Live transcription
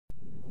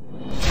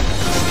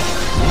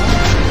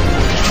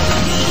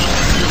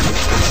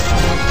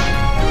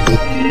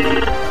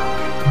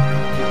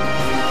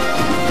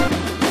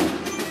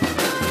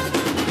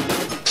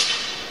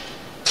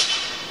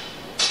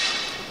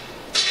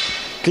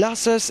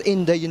Classes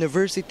in the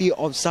University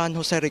of San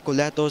Jose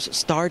Recoletos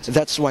starts.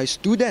 That's why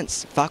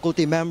students,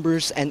 faculty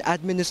members, and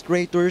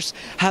administrators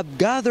have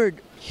gathered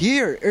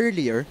here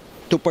earlier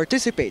to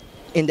participate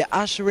in the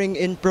Ushering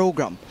In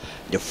program,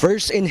 the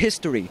first in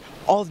history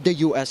of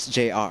the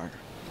USJR.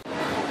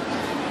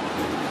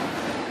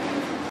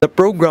 The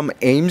program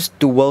aims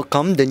to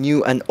welcome the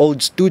new and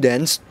old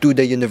students to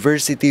the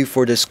university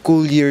for the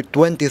school year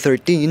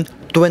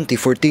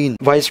 2013-2014.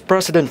 Vice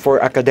President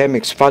for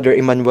Academics Father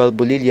Emmanuel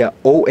Bolilla,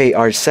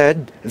 OAR,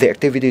 said the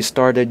activity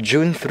started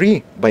June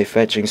 3 by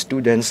fetching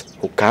students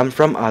who come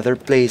from other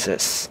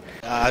places.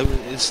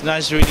 It's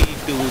nice really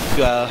to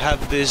have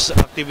this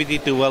activity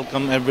to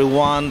welcome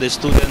everyone, the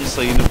students,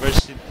 the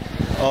university,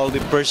 all the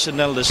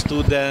personnel, the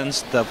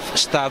students, the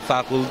staff,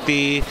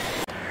 faculty.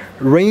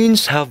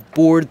 Rains have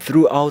poured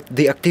throughout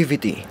the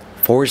activity,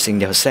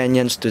 forcing the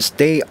Josenians to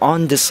stay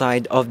on the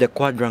side of the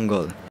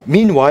quadrangle.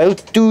 Meanwhile,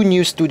 two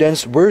new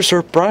students were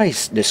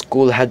surprised the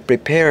school had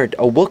prepared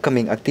a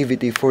welcoming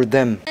activity for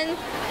them.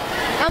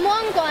 Amo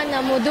ang kuan na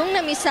mo dong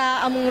nami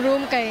sa among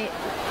room kay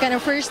kana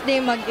first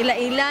day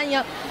mag-ila-ila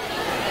niya.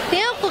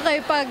 Tiyak ko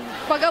kay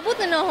pag-abot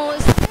na ho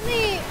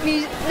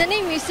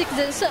nanay music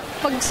din so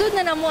pagsud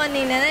na namo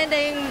ani nanay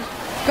dayong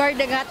card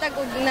gatag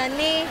og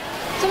nani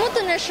sumuto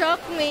na shock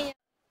me.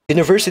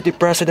 University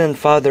President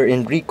Father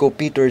Enrico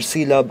Peter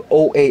Silab,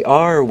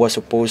 OAR, was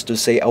supposed to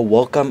say a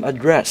welcome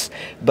address,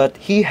 but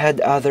he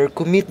had other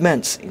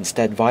commitments.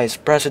 Instead, Vice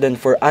President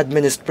for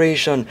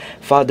Administration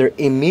Father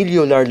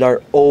Emilio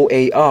Larlar,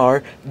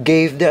 OAR,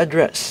 gave the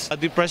address.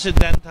 The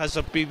President has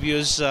a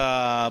previous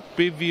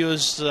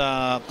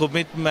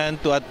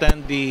commitment to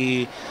attend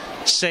the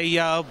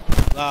SEA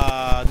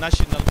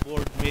National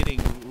Board meeting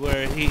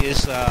where he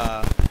is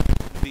the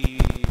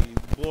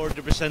board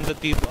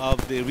representative of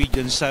the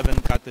Region 7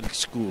 Catholic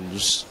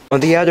Schools.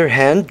 On the other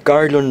hand,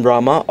 Garlon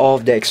Rama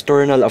of the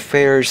External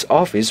Affairs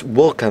Office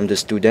welcomed the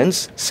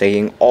students,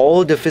 saying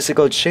all the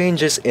physical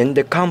changes in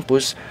the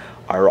campus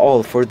are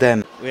all for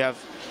them. We have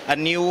a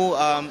new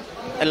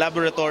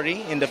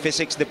laboratory in the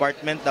physics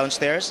department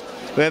downstairs.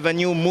 We have a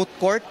new moot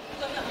court.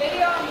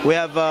 We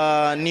have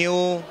a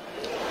new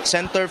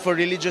Center for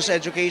Religious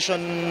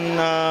Education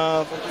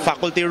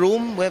faculty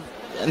room.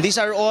 And these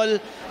are all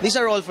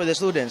for the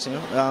students. You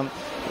know,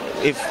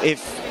 if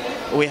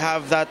we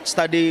have that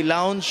study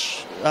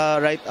lounge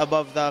right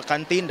above the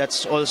canteen,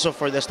 that's also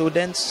for the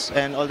students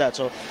and all that.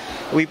 So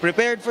we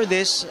prepared for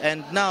this,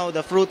 and now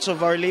the fruits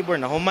of our labor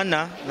nahuman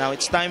na. Now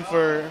it's time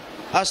for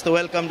us to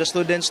welcome the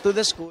students to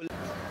the school.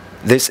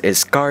 This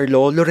is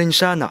Carlo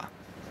Lorenciana,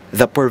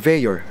 the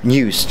Purveyor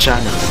News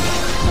Channel.